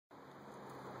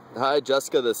Hi,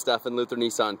 Jessica, this is Stefan Luther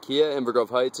Nissan Kia, Inver Grove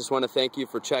Heights. Just want to thank you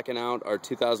for checking out our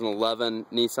 2011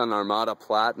 Nissan Armada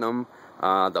Platinum.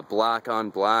 The black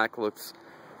on black looks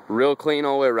real clean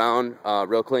all the way around,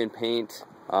 real clean paint,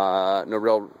 no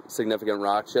real significant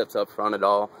rock chips up front at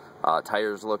all.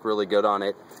 Tires look really good on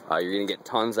it. You're going to get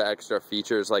tons of extra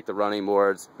features like the running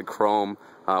boards, the chrome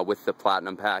with the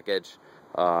Platinum package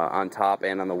on top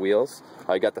and on the wheels.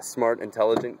 You got the smart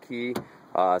intelligent key.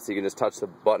 So you can just touch the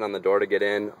button on the door to get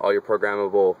in. All your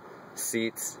programmable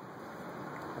seats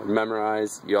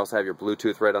memorized. You also have your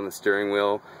Bluetooth right on the steering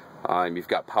wheel. You've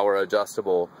got power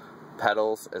adjustable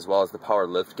pedals as well as the power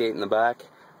lift gate in the back.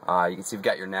 You can see you've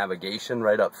got your navigation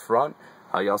right up front.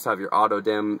 You also have your auto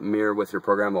dim mirror with your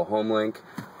programmable home link.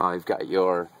 You've got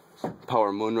your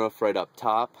power moonroof right up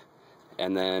top,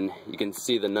 and then you can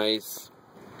see the nice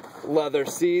leather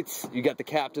seats. You got the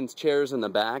captain's chairs in the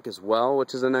back as well,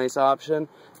 which is a nice option.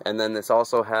 And then this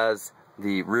also has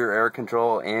the rear air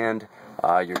control and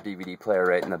your DVD player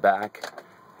right in the back.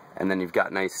 And then you've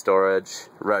got nice storage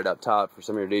right up top for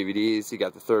some of your DVDs. You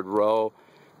got the third row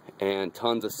and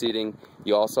tons of seating.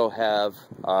 You also have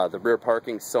the rear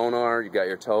parking sonar. You got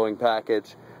your towing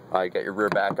package. You got your rear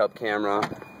backup camera.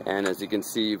 And as you can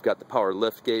see, you've got the power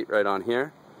lift gate right on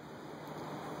here.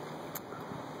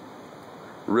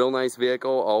 Real nice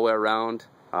vehicle all the way around.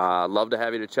 Love to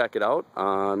have you to check it out.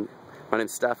 My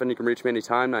name's Stefan. You can reach me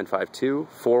anytime,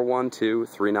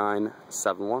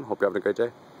 952-412-3971. Hope you're having a great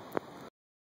day.